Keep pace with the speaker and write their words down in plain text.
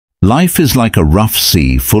Life is like a rough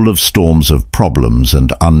sea full of storms of problems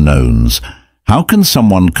and unknowns. How can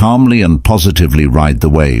someone calmly and positively ride the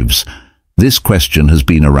waves? This question has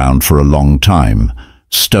been around for a long time.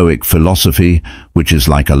 Stoic philosophy, which is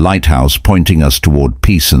like a lighthouse pointing us toward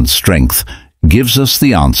peace and strength, gives us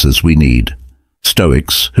the answers we need.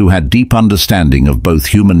 Stoics, who had deep understanding of both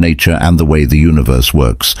human nature and the way the universe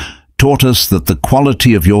works, taught us that the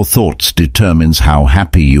quality of your thoughts determines how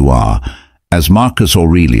happy you are. As Marcus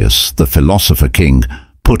Aurelius, the philosopher king,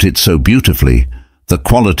 put it so beautifully, the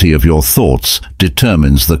quality of your thoughts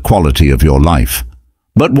determines the quality of your life.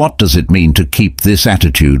 But what does it mean to keep this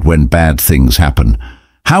attitude when bad things happen?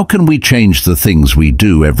 How can we change the things we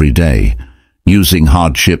do every day? Using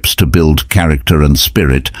hardships to build character and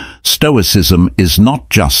spirit, Stoicism is not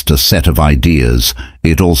just a set of ideas,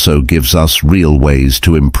 it also gives us real ways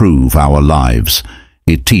to improve our lives.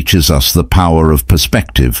 It teaches us the power of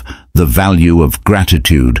perspective, the value of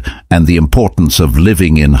gratitude, and the importance of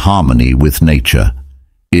living in harmony with nature.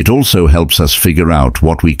 It also helps us figure out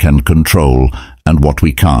what we can control and what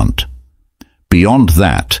we can't. Beyond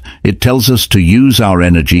that, it tells us to use our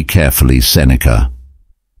energy carefully. Seneca.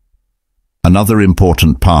 Another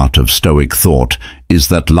important part of Stoic thought is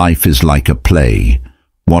that life is like a play.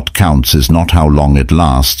 What counts is not how long it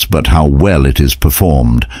lasts, but how well it is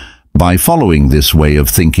performed. By following this way of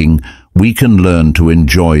thinking, we can learn to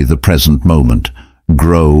enjoy the present moment,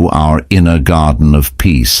 grow our inner garden of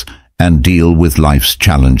peace, and deal with life's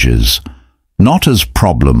challenges, not as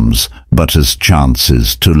problems, but as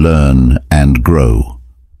chances to learn and grow.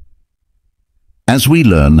 As we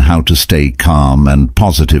learn how to stay calm and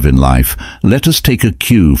positive in life, let us take a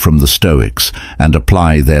cue from the Stoics and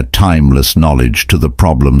apply their timeless knowledge to the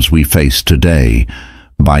problems we face today.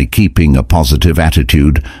 By keeping a positive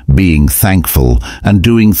attitude, being thankful, and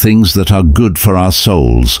doing things that are good for our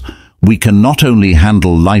souls, we can not only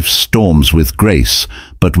handle life's storms with grace,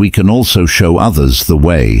 but we can also show others the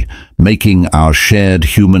way, making our shared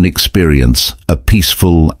human experience a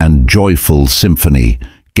peaceful and joyful symphony.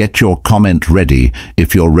 Get your comment ready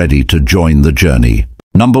if you're ready to join the journey.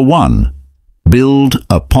 Number 1. Build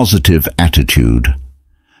a positive attitude.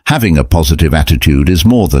 Having a positive attitude is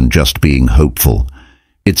more than just being hopeful.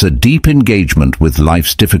 It's a deep engagement with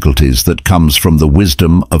life's difficulties that comes from the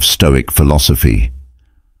wisdom of Stoic philosophy.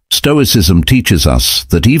 Stoicism teaches us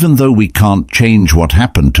that even though we can't change what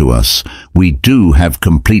happened to us, we do have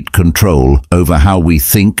complete control over how we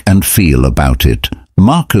think and feel about it.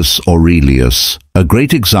 Marcus Aurelius, a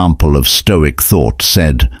great example of Stoic thought,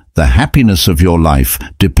 said, "The happiness of your life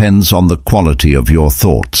depends on the quality of your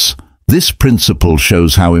thoughts." This principle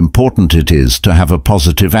shows how important it is to have a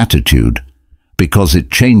positive attitude, because it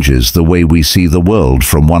changes the way we see the world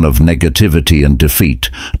from one of negativity and defeat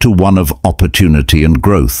to one of opportunity and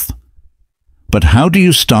growth. But how do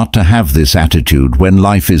you start to have this attitude when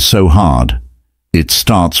life is so hard? It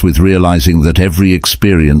starts with realizing that every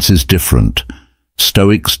experience is different.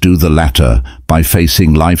 Stoics do the latter by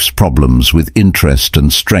facing life's problems with interest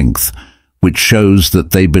and strength, which shows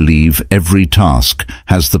that they believe every task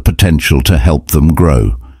has the potential to help them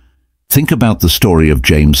grow. Think about the story of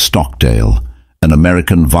James Stockdale, an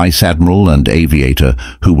American vice admiral and aviator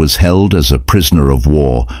who was held as a prisoner of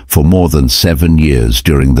war for more than 7 years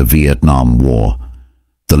during the Vietnam War.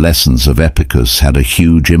 The lessons of Epicus had a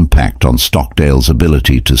huge impact on Stockdale's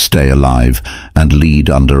ability to stay alive and lead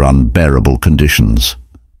under unbearable conditions.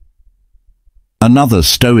 Another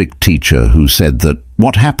Stoic teacher who said that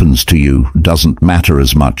what happens to you doesn't matter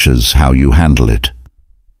as much as how you handle it.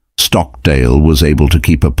 Stockdale was able to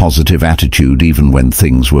keep a positive attitude even when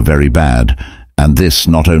things were very bad, and this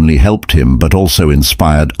not only helped him but also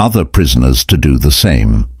inspired other prisoners to do the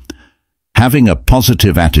same. Having a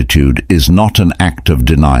positive attitude is not an act of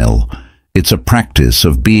denial. It's a practice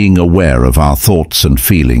of being aware of our thoughts and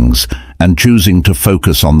feelings and choosing to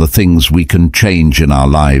focus on the things we can change in our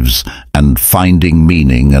lives and finding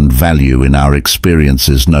meaning and value in our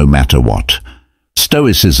experiences no matter what.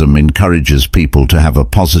 Stoicism encourages people to have a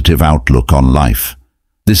positive outlook on life.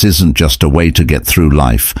 This isn't just a way to get through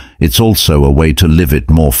life, it's also a way to live it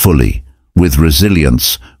more fully, with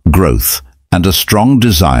resilience, growth, and a strong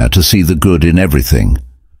desire to see the good in everything.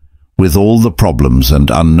 With all the problems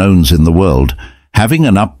and unknowns in the world, having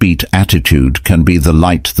an upbeat attitude can be the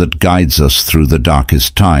light that guides us through the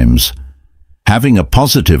darkest times. Having a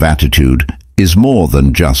positive attitude is more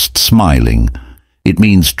than just smiling. It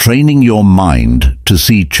means training your mind to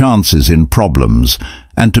see chances in problems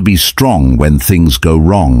and to be strong when things go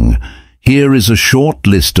wrong. Here is a short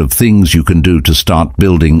list of things you can do to start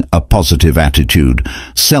building a positive attitude.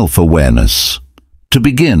 Self-awareness. To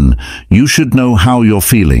begin, you should know how you're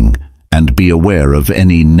feeling and be aware of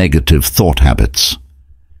any negative thought habits.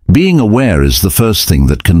 Being aware is the first thing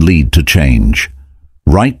that can lead to change.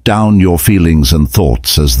 Write down your feelings and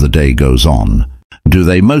thoughts as the day goes on. Do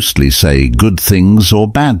they mostly say good things or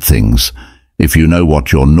bad things? If you know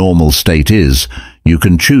what your normal state is, you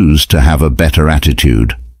can choose to have a better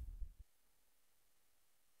attitude.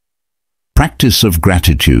 Practice of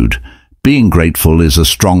gratitude. Being grateful is a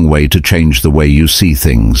strong way to change the way you see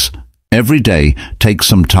things. Every day, take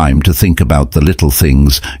some time to think about the little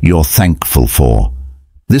things you're thankful for.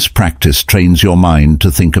 This practice trains your mind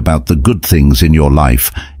to think about the good things in your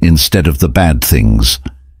life instead of the bad things.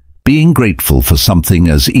 Being grateful for something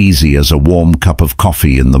as easy as a warm cup of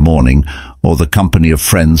coffee in the morning or the company of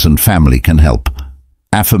friends and family can help.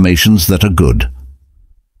 Affirmations that are good.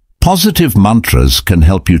 Positive mantras can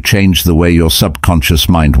help you change the way your subconscious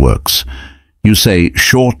mind works. You say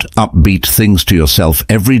short, upbeat things to yourself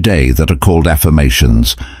every day that are called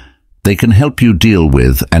affirmations. They can help you deal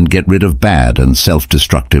with and get rid of bad and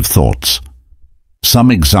self-destructive thoughts.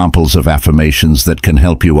 Some examples of affirmations that can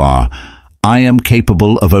help you are, I am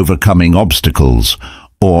capable of overcoming obstacles,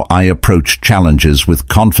 or I approach challenges with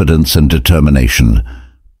confidence and determination.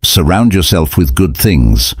 Surround yourself with good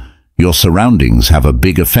things. Your surroundings have a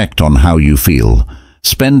big effect on how you feel.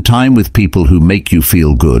 Spend time with people who make you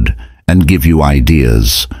feel good and give you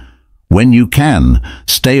ideas. When you can,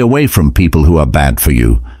 stay away from people who are bad for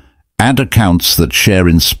you. Add accounts that share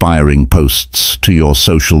inspiring posts to your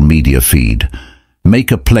social media feed.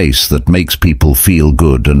 Make a place that makes people feel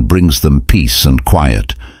good and brings them peace and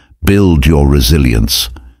quiet. Build your resilience.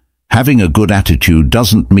 Having a good attitude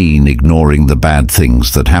doesn't mean ignoring the bad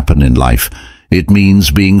things that happen in life. It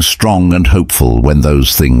means being strong and hopeful when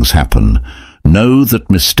those things happen. Know that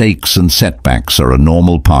mistakes and setbacks are a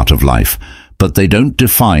normal part of life, but they don't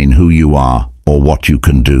define who you are or what you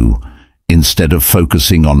can do. Instead of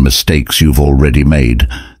focusing on mistakes you've already made,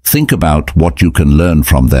 think about what you can learn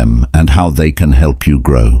from them and how they can help you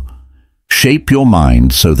grow. Shape your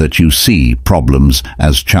mind so that you see problems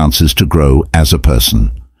as chances to grow as a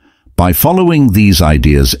person. By following these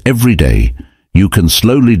ideas every day, you can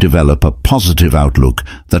slowly develop a positive outlook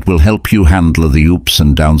that will help you handle the ups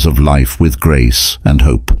and downs of life with grace and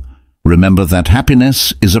hope. Remember that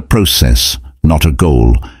happiness is a process, not a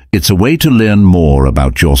goal. It's a way to learn more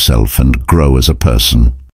about yourself and grow as a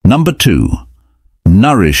person. Number 2,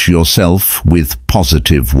 nourish yourself with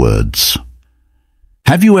positive words.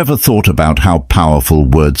 Have you ever thought about how powerful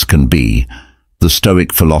words can be? The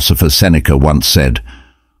Stoic philosopher Seneca once said,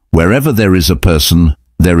 "Wherever there is a person,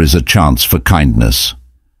 there is a chance for kindness."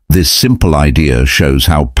 This simple idea shows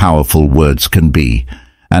how powerful words can be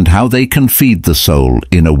and how they can feed the soul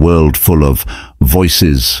in a world full of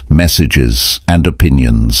voices, messages, and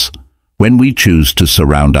opinions. When we choose to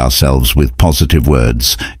surround ourselves with positive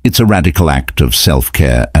words, it's a radical act of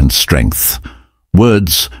self-care and strength.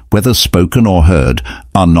 Words, whether spoken or heard,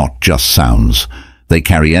 are not just sounds. They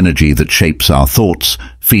carry energy that shapes our thoughts,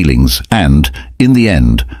 feelings, and, in the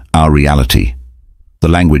end, our reality. The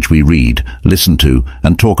language we read, listen to,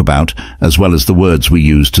 and talk about, as well as the words we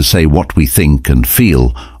use to say what we think and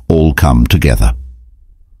feel, all come together.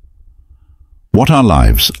 What our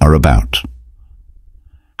lives are about.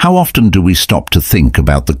 How often do we stop to think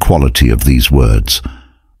about the quality of these words?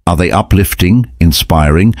 Are they uplifting,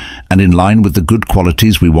 inspiring, and in line with the good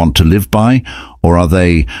qualities we want to live by, or are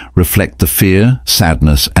they reflect the fear,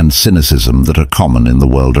 sadness, and cynicism that are common in the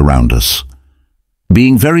world around us?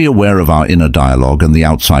 Being very aware of our inner dialogue and the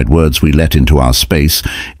outside words we let into our space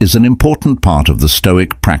is an important part of the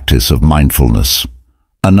Stoic practice of mindfulness.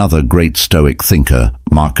 Another great Stoic thinker,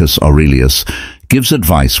 Marcus Aurelius, gives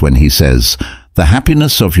advice when he says, "The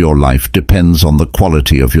happiness of your life depends on the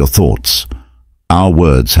quality of your thoughts." Our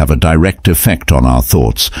words have a direct effect on our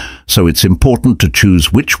thoughts, so it's important to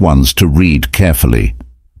choose which ones to read carefully.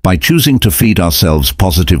 By choosing to feed ourselves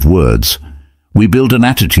positive words, we build an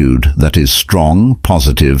attitude that is strong,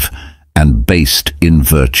 positive, and based in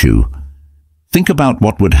virtue. Think about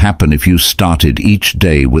what would happen if you started each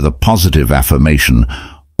day with a positive affirmation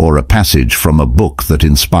or a passage from a book that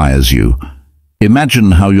inspires you.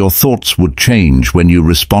 Imagine how your thoughts would change when you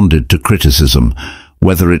responded to criticism,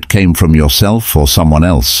 whether it came from yourself or someone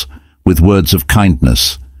else, with words of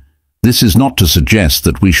kindness. This is not to suggest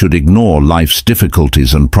that we should ignore life's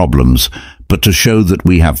difficulties and problems, but to show that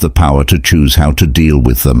we have the power to choose how to deal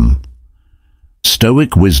with them.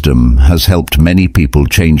 Stoic wisdom has helped many people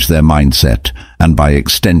change their mindset and, by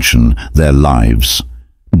extension, their lives.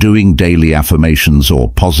 Doing daily affirmations or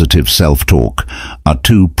positive self-talk are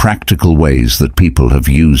two practical ways that people have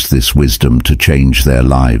used this wisdom to change their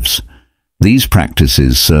lives. These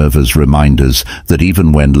practices serve as reminders that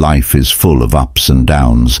even when life is full of ups and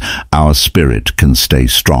downs, our spirit can stay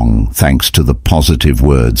strong thanks to the positive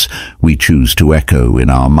words we choose to echo in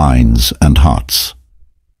our minds and hearts.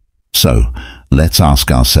 So, let's ask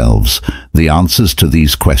ourselves, the answers to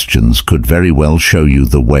these questions could very well show you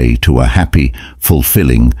the way to a happy,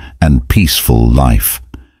 fulfilling, and peaceful life.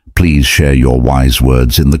 Please share your wise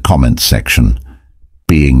words in the comments section.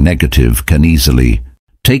 Being negative can easily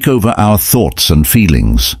take over our thoughts and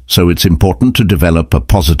feelings, so it's important to develop a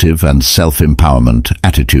positive and self-empowerment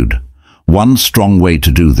attitude. One strong way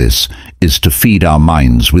to do this is to feed our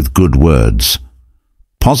minds with good words.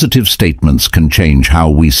 Positive statements can change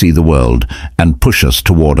how we see the world and push us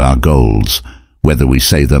toward our goals, whether we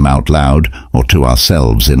say them out loud or to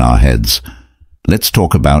ourselves in our heads. Let's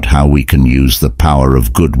talk about how we can use the power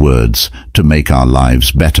of good words to make our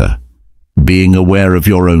lives better. Being aware of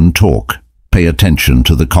your own talk. Pay attention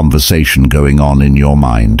to the conversation going on in your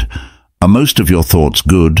mind. Are most of your thoughts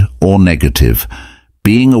good or negative?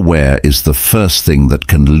 Being aware is the first thing that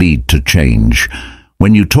can lead to change.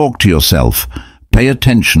 When you talk to yourself, pay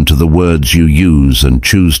attention to the words you use and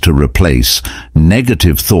choose to replace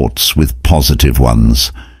negative thoughts with positive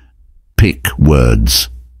ones. Pick words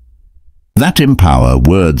that empower.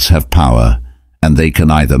 Words have power, and they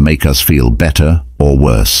can either make us feel better or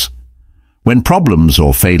worse. When problems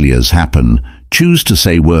or failures happen, choose to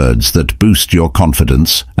say words that boost your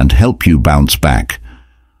confidence and help you bounce back.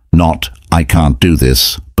 Not, "I can't do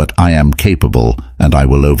this, but I am capable and I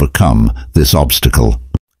will overcome this obstacle."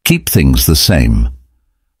 Keep things the same.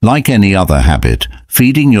 Like any other habit,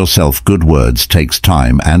 feeding yourself good words takes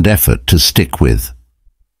time and effort to stick with.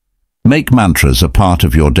 Make mantras a part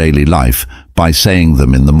of your daily life by saying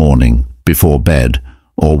them in the morning, before bed,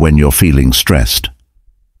 or when you're feeling stressed.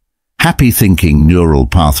 Happy thinking neural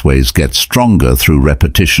pathways get stronger through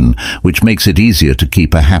repetition, which makes it easier to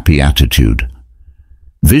keep a happy attitude.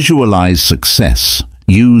 Visualize success.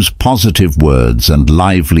 Use positive words and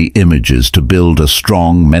lively images to build a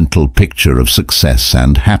strong mental picture of success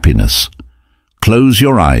and happiness. Close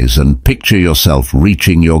your eyes and picture yourself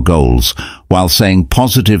reaching your goals while saying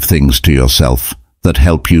positive things to yourself that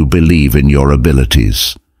help you believe in your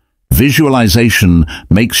abilities. Visualization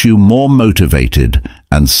makes you more motivated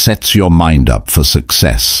and sets your mind up for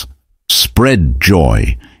success. Spread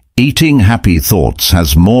joy. Eating happy thoughts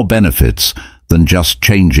has more benefits than just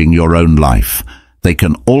changing your own life. They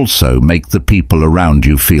can also make the people around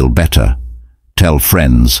you feel better. Tell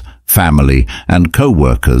friends, family, and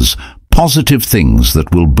co-workers positive things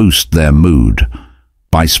that will boost their mood.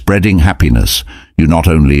 By spreading happiness, you not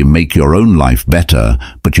only make your own life better,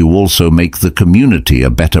 but you also make the community a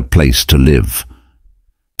better place to live.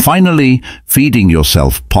 Finally, feeding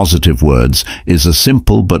yourself positive words is a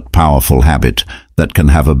simple but powerful habit that can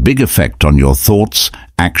have a big effect on your thoughts,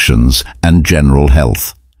 actions, and general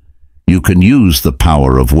health. You can use the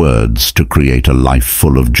power of words to create a life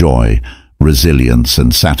full of joy, resilience,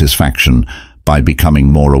 and satisfaction by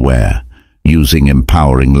becoming more aware, using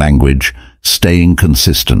empowering language, staying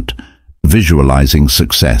consistent, visualizing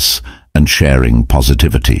success, and sharing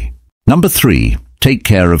positivity. Number 3, take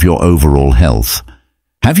care of your overall health.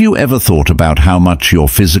 Have you ever thought about how much your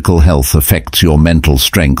physical health affects your mental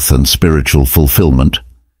strength and spiritual fulfillment?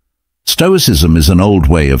 Stoicism is an old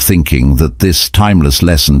way of thinking that this timeless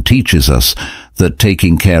lesson teaches us that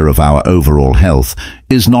taking care of our overall health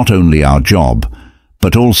is not only our job,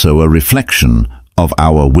 but also a reflection of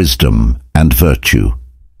our wisdom and virtue.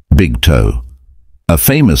 Big Toe. A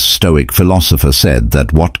famous Stoic philosopher said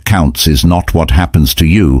that what counts is not what happens to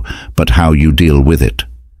you, but how you deal with it.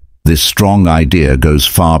 This strong idea goes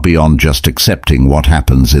far beyond just accepting what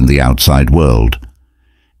happens in the outside world.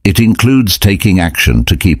 It includes taking action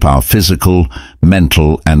to keep our physical,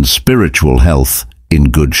 mental, and spiritual health in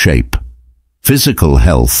good shape. Physical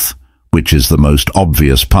health, which is the most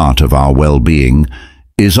obvious part of our well-being,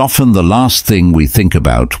 is often the last thing we think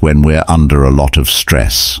about when we're under a lot of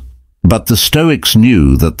stress. But the Stoics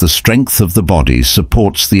knew that the strength of the body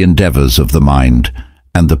supports the endeavors of the mind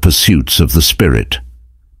and the pursuits of the spirit.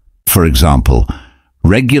 For example,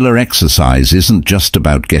 regular exercise isn't just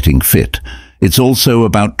about getting fit. It's also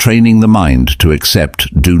about training the mind to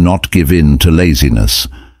accept, do not give in to laziness.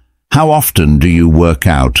 How often do you work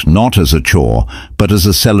out not as a chore, but as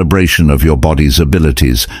a celebration of your body's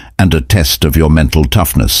abilities and a test of your mental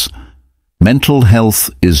toughness? Mental health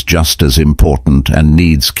is just as important and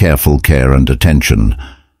needs careful care and attention.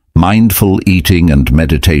 Mindful eating and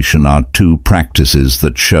meditation are two practices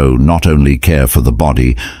that show not only care for the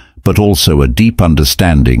body, but also a deep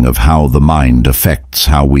understanding of how the mind affects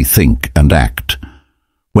how we think and act.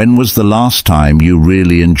 When was the last time you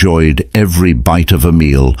really enjoyed every bite of a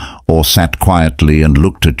meal or sat quietly and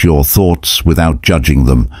looked at your thoughts without judging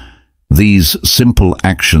them? These simple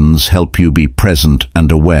actions help you be present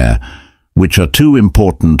and aware, which are two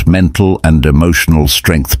important mental and emotional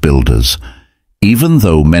strength builders. Even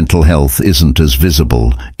though mental health isn't as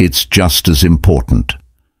visible, it's just as important.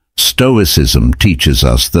 Stoicism teaches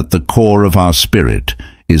us that the core of our spirit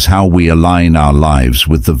is how we align our lives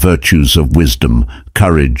with the virtues of wisdom,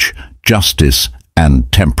 courage, justice, and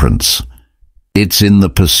temperance. It's in the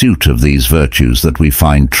pursuit of these virtues that we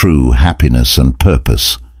find true happiness and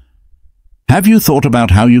purpose. Have you thought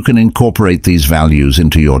about how you can incorporate these values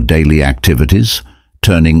into your daily activities,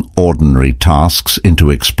 turning ordinary tasks into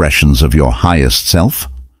expressions of your highest self?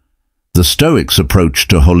 The Stoics' approach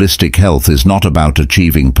to holistic health is not about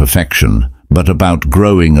achieving perfection, but about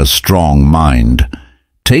growing a strong mind.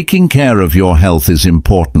 Taking care of your health is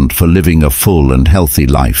important for living a full and healthy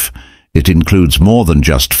life. It includes more than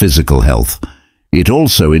just physical health. It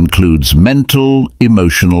also includes mental,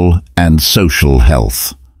 emotional, and social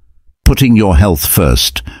health. Putting your health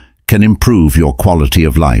first can improve your quality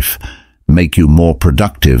of life, make you more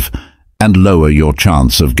productive, and lower your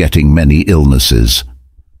chance of getting many illnesses.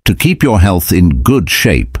 To keep your health in good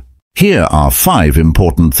shape, here are 5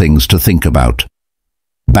 important things to think about.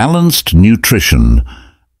 Balanced nutrition.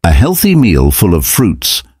 A healthy meal full of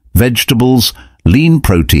fruits, vegetables, lean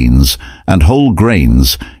proteins, and whole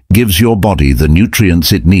grains gives your body the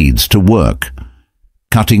nutrients it needs to work.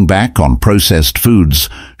 Cutting back on processed foods,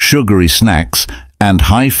 sugary snacks, and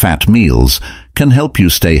high-fat meals can help you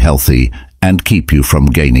stay healthy and keep you from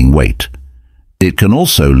gaining weight. It can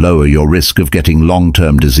also lower your risk of getting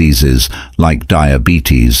long-term diseases like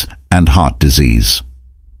diabetes and heart disease.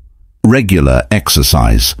 Regular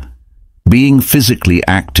exercise. Being physically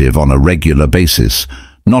active on a regular basis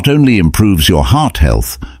not only improves your heart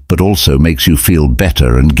health, but also makes you feel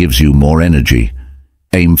better and gives you more energy.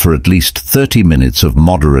 Aim for at least 30 minutes of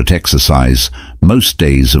moderate exercise most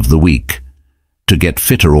days of the week. To get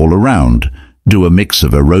fitter all around, do a mix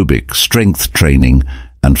of aerobic, strength training,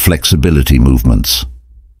 and flexibility movements.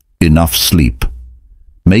 Enough sleep.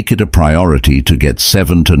 Make it a priority to get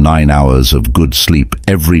 7 to 9 hours of good sleep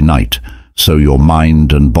every night so your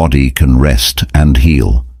mind and body can rest and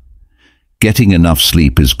heal. Getting enough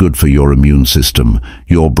sleep is good for your immune system,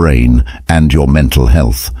 your brain, and your mental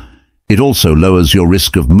health. It also lowers your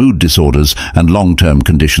risk of mood disorders and long-term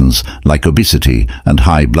conditions like obesity and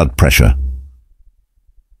high blood pressure.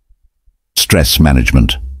 Stress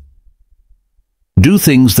management. Do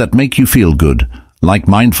things that make you feel good, like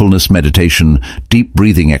mindfulness meditation, deep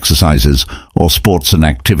breathing exercises, or sports and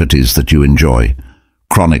activities that you enjoy.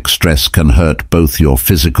 Chronic stress can hurt both your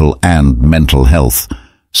physical and mental health,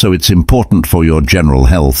 so it's important for your general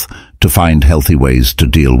health to find healthy ways to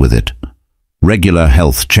deal with it. Regular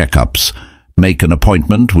health checkups. Make an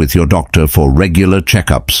appointment with your doctor for regular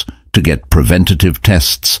checkups to get preventative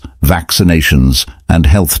tests, vaccinations, and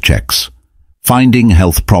health checks. Finding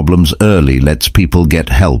health problems early lets people get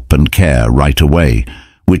help and care right away,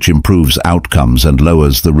 which improves outcomes and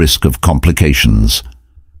lowers the risk of complications.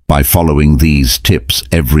 By following these tips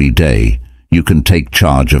every day, you can take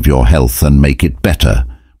charge of your health and make it better,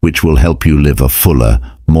 which will help you live a fuller,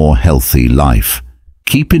 more healthy life.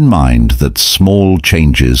 Keep in mind that small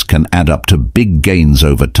changes can add up to big gains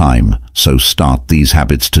over time, so start these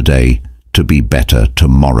habits today to be better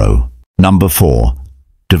tomorrow. Number 4.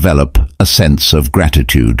 Develop a sense of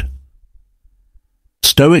gratitude.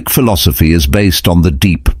 Stoic philosophy is based on the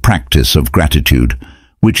deep practice of gratitude,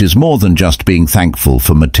 which is more than just being thankful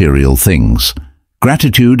for material things.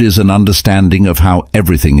 Gratitude is an understanding of how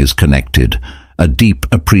everything is connected, a deep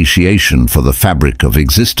appreciation for the fabric of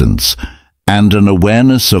existence, and an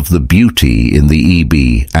awareness of the beauty in the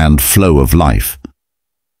ebb and flow of life.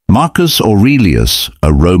 Marcus Aurelius,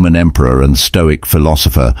 a Roman emperor and Stoic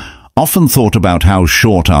philosopher, often thought about how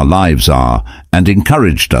short our lives are and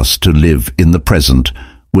encouraged us to live in the present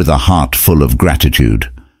with a heart full of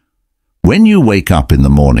gratitude. When you wake up in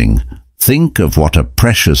the morning, think of what a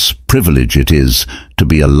precious privilege it is to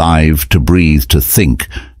be alive, to breathe, to think,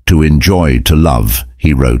 to enjoy, to love,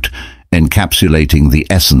 he wrote, encapsulating the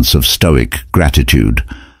essence of Stoic gratitude.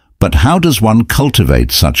 But how does one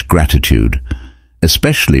cultivate such gratitude,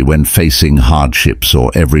 especially when facing hardships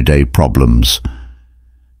or everyday problems?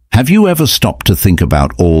 Have you ever stopped to think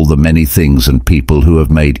about all the many things and people who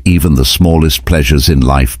have made even the smallest pleasures in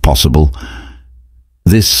life possible?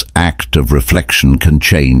 This act of reflection can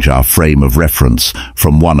change our frame of reference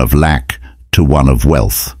from one of lack to one of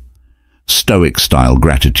wealth. Stoic-style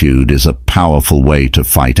gratitude is a powerful way to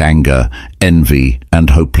fight anger, envy, and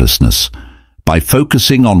hopelessness. By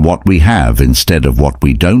focusing on what we have instead of what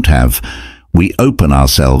we don't have, we open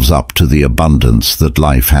ourselves up to the abundance that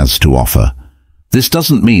life has to offer. This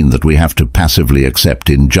doesn't mean that we have to passively accept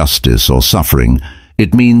injustice or suffering.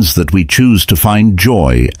 It means that we choose to find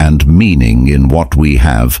joy and meaning in what we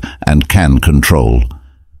have and can control.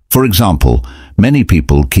 For example, many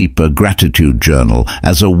people keep a gratitude journal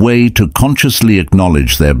as a way to consciously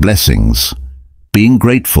acknowledge their blessings. Being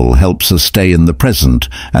grateful helps us stay in the present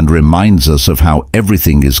and reminds us of how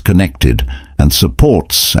everything is connected and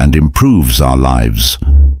supports and improves our lives.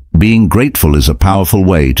 Being grateful is a powerful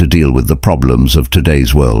way to deal with the problems of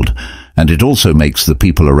today's world, and it also makes the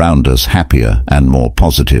people around us happier and more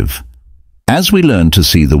positive. As we learn to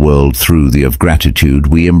see the world through the of gratitude,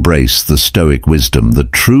 we embrace the Stoic wisdom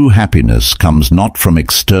that true happiness comes not from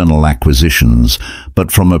external acquisitions,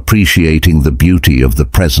 but from appreciating the beauty of the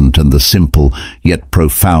present and the simple yet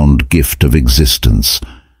profound gift of existence.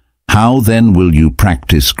 How then will you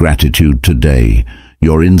practice gratitude today?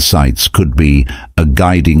 Your insights could be a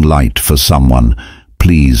guiding light for someone.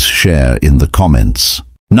 Please share in the comments.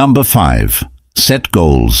 Number 5. Set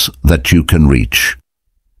goals that you can reach.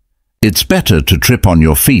 It's better to trip on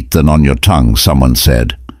your feet than on your tongue, someone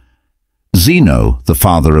said. Zeno, the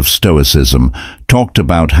father of Stoicism, talked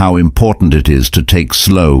about how important it is to take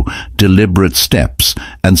slow, deliberate steps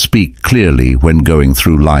and speak clearly when going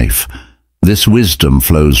through life. This wisdom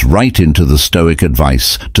flows right into the Stoic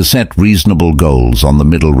advice to set reasonable goals on the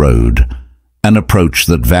middle road, an approach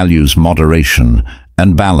that values moderation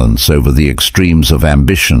and balance over the extremes of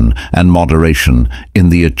ambition and moderation in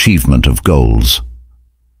the achievement of goals.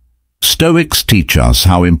 Stoics teach us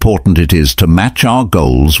how important it is to match our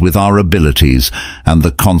goals with our abilities and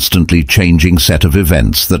the constantly changing set of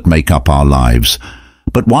events that make up our lives.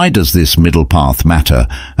 But why does this middle path matter,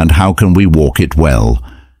 and how can we walk it well?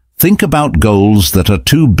 Think about goals that are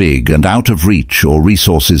too big and out of reach or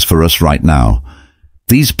resources for us right now.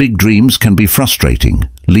 These big dreams can be frustrating,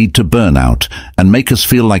 lead to burnout, and make us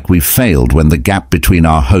feel like we've failed when the gap between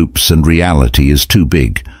our hopes and reality is too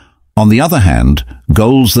big. On the other hand,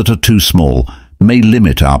 goals that are too small may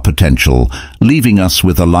limit our potential, leaving us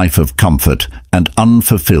with a life of comfort and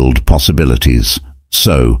unfulfilled possibilities.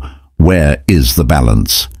 So, where is the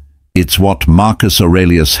balance? It's what Marcus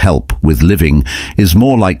Aurelius' help with living is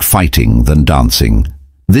more like fighting than dancing.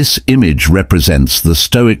 This image represents the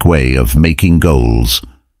Stoic way of making goals,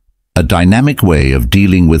 a dynamic way of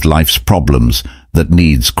dealing with life's problems that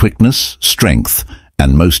needs quickness, strength,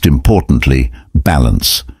 and most importantly,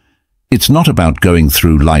 balance. It's not about going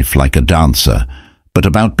through life like a dancer, but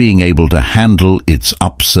about being able to handle its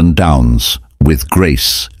ups and downs with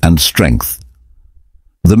grace and strength.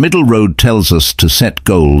 The middle road tells us to set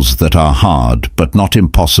goals that are hard but not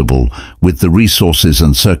impossible with the resources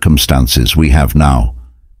and circumstances we have now.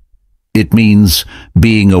 It means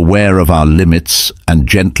being aware of our limits and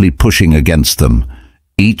gently pushing against them,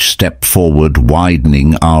 each step forward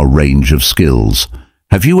widening our range of skills.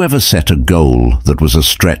 Have you ever set a goal that was a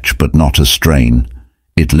stretch but not a strain?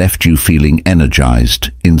 It left you feeling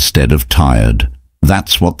energized instead of tired.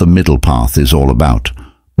 That's what the middle path is all about.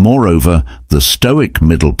 Moreover, the Stoic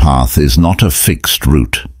middle path is not a fixed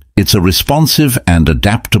route. It's a responsive and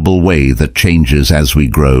adaptable way that changes as we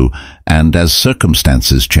grow and as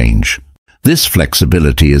circumstances change. This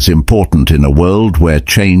flexibility is important in a world where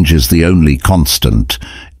change is the only constant.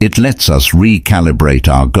 It lets us recalibrate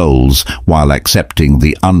our goals while accepting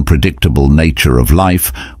the unpredictable nature of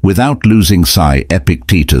life without losing sight.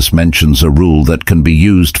 Epictetus mentions a rule that can be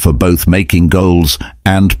used for both making goals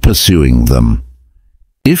and pursuing them.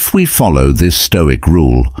 If we follow this Stoic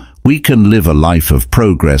rule, we can live a life of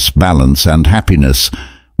progress, balance, and happiness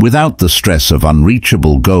without the stress of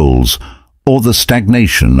unreachable goals or the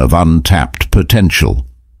stagnation of untapped potential.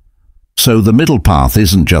 So the middle path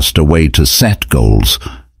isn't just a way to set goals,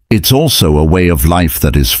 it's also a way of life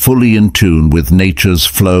that is fully in tune with nature's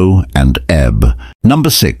flow and ebb. Number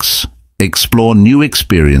 6. Explore new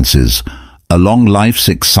experiences along life's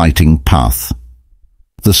exciting path.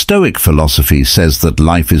 The Stoic philosophy says that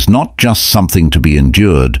life is not just something to be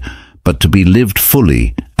endured, but to be lived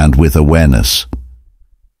fully and with awareness.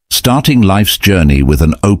 Starting life's journey with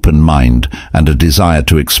an open mind and a desire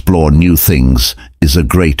to explore new things is a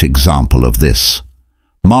great example of this.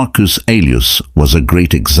 Marcus Aurelius was a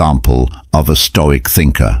great example of a Stoic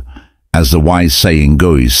thinker. As the wise saying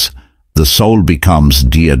goes, the soul becomes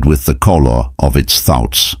geared with the color of its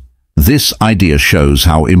thoughts. This idea shows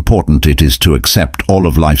how important it is to accept all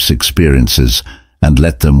of life's experiences and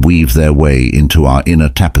let them weave their way into our inner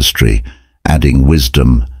tapestry, adding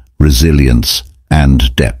wisdom, resilience,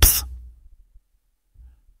 and depth.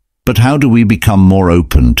 But how do we become more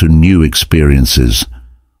open to new experiences?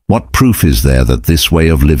 What proof is there that this way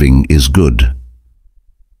of living is good?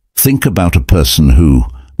 Think about a person who,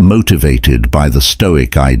 motivated by the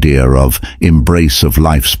Stoic idea of embrace of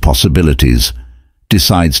life's possibilities,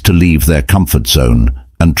 decides to leave their comfort zone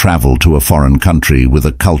and travel to a foreign country with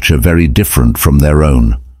a culture very different from their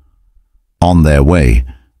own. On their way,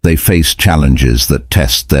 they face challenges that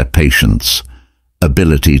test their patience,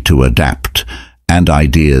 ability to adapt, and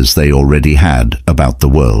ideas they already had about the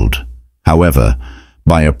world. However,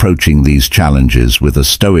 by approaching these challenges with a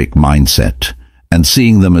Stoic mindset and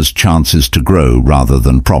seeing them as chances to grow rather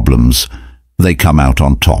than problems, they come out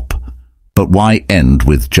on top. But why end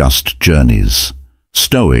with just journeys?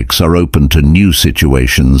 Stoics are open to new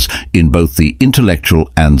situations in both the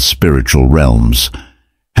intellectual and spiritual realms.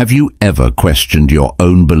 Have you ever questioned your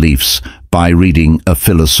own beliefs by reading a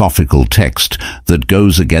philosophical text that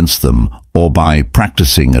goes against them, or by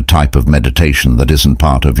practicing a type of meditation that isn't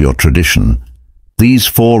part of your tradition? These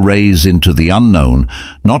forays into the unknown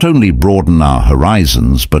not only broaden our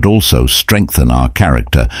horizons, but also strengthen our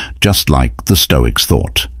character, just like the Stoics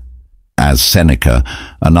thought. As Seneca,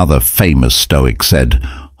 another famous Stoic, said,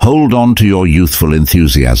 "Hold on to your youthful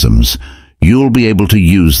enthusiasms. You'll be able to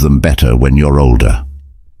use them better when you're older."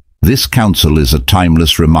 This counsel is a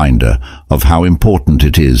timeless reminder of how important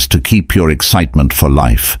it is to keep your excitement for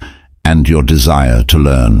life and your desire to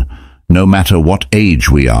learn. No matter what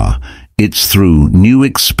age we are, it's through new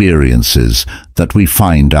experiences that we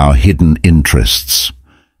find our hidden interests,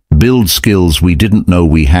 build skills we didn't know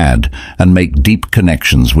we had, and make deep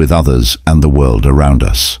connections with others and the world around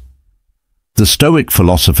us. The Stoic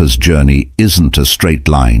philosopher's journey isn't a straight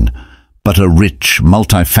line, but a rich,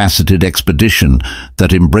 multifaceted expedition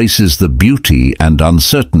that embraces the beauty and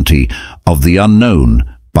uncertainty of the unknown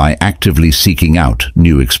by actively seeking out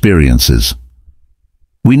new experiences.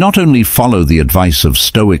 We not only follow the advice of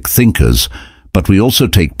Stoic thinkers, but we also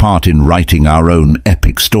take part in writing our own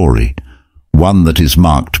epic story, one that is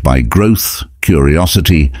marked by growth,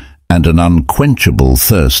 curiosity, and an unquenchable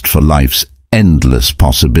thirst for life's endless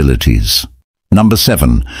possibilities. Number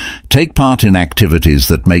 7. Take part in activities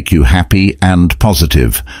that make you happy and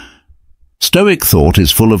positive. Stoic thought is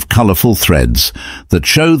full of colorful threads that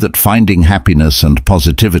show that finding happiness and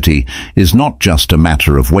positivity is not just a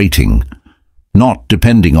matter of waiting, not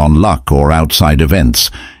depending on luck or outside events.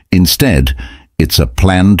 Instead, it's a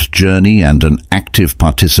planned journey and an active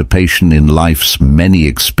participation in life's many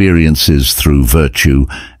experiences through virtue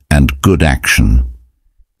and good action.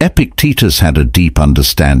 Epictetus had a deep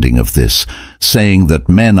understanding of this, saying that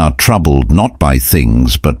men are troubled not by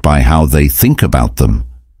things but by how they think about them.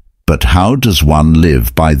 But how does one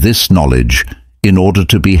live by this knowledge in order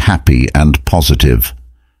to be happy and positive?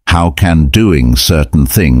 How can doing certain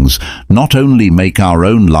things not only make our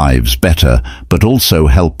own lives better, but also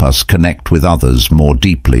help us connect with others more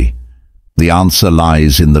deeply? The answer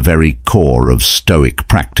lies in the very core of Stoic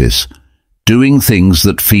practice, doing things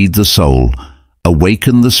that feed the soul,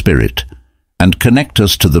 awaken the spirit, and connect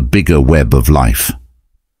us to the bigger web of life.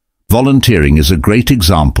 Volunteering is a great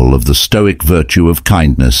example of the Stoic virtue of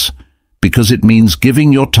kindness, because it means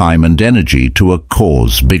giving your time and energy to a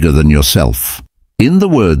cause bigger than yourself. In the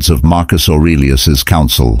words of Marcus Aurelius's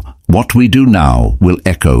counsel, what we do now will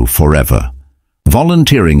echo forever.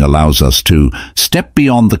 Volunteering allows us to step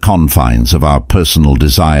beyond the confines of our personal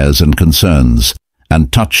desires and concerns and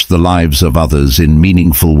touch the lives of others in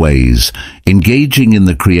meaningful ways. Engaging in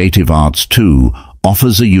the creative arts, too,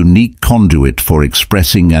 offers a unique conduit for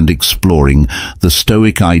expressing and exploring the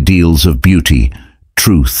Stoic ideals of beauty,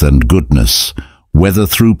 truth, and goodness. Whether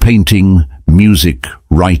through painting, music,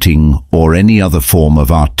 writing, or any other form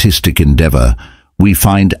of artistic endeavor, we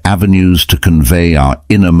find avenues to convey our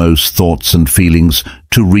innermost thoughts and feelings,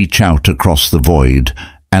 to reach out across the void,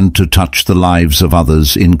 and to touch the lives of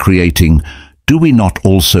others in creating. Do we not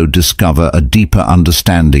also discover a deeper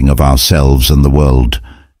understanding of ourselves and the world?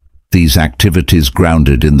 These activities,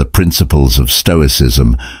 grounded in the principles of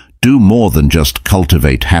Stoicism, do more than just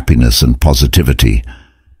cultivate happiness and positivity.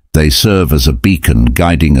 They serve as a beacon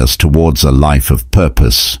guiding us towards a life of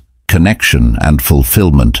purpose, connection, and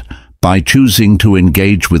fulfillment. By choosing to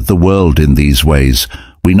engage with the world in these ways,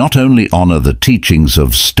 we not only honor the teachings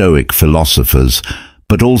of Stoic philosophers,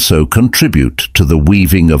 but also contribute to the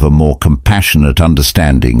weaving of a more compassionate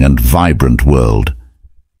understanding and vibrant world.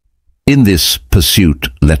 In this pursuit,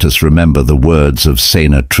 let us remember the words of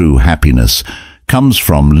Sena: true happiness comes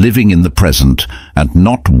from living in the present and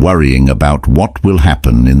not worrying about what will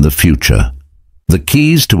happen in the future. The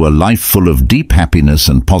keys to a life full of deep happiness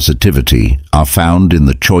and positivity are found in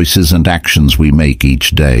the choices and actions we make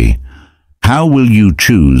each day. How will you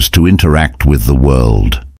choose to interact with the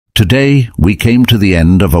world? Today, we came to the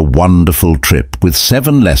end of a wonderful trip with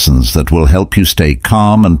 7 lessons that will help you stay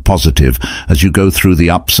calm and positive as you go through the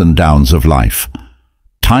ups and downs of life.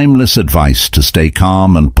 Timeless advice to stay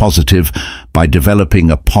calm and positive by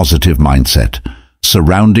developing a positive mindset,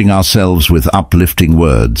 surrounding ourselves with uplifting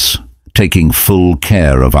words, taking full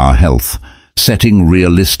care of our health, setting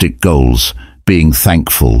realistic goals, being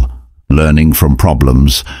thankful, learning from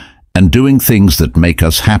problems, and doing things that make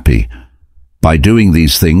us happy. By doing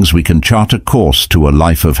these things, we can chart a course to a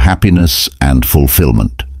life of happiness and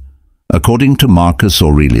fulfillment. According to Marcus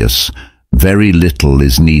Aurelius, very little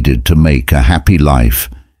is needed to make a happy life.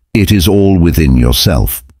 It is all within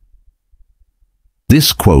yourself.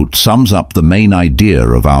 This quote sums up the main idea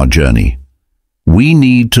of our journey. We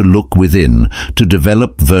need to look within to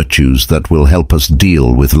develop virtues that will help us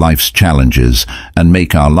deal with life's challenges and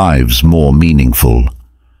make our lives more meaningful.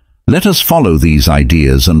 Let us follow these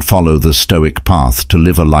ideas and follow the Stoic path to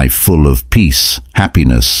live a life full of peace,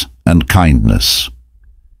 happiness, and kindness.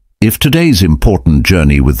 If today's important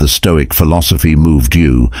journey with the Stoic philosophy moved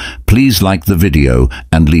you, please like the video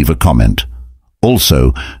and leave a comment.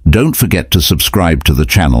 Also, don't forget to subscribe to the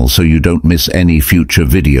channel so you don't miss any future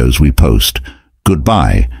videos we post.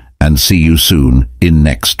 Goodbye, and see you soon in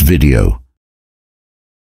next video.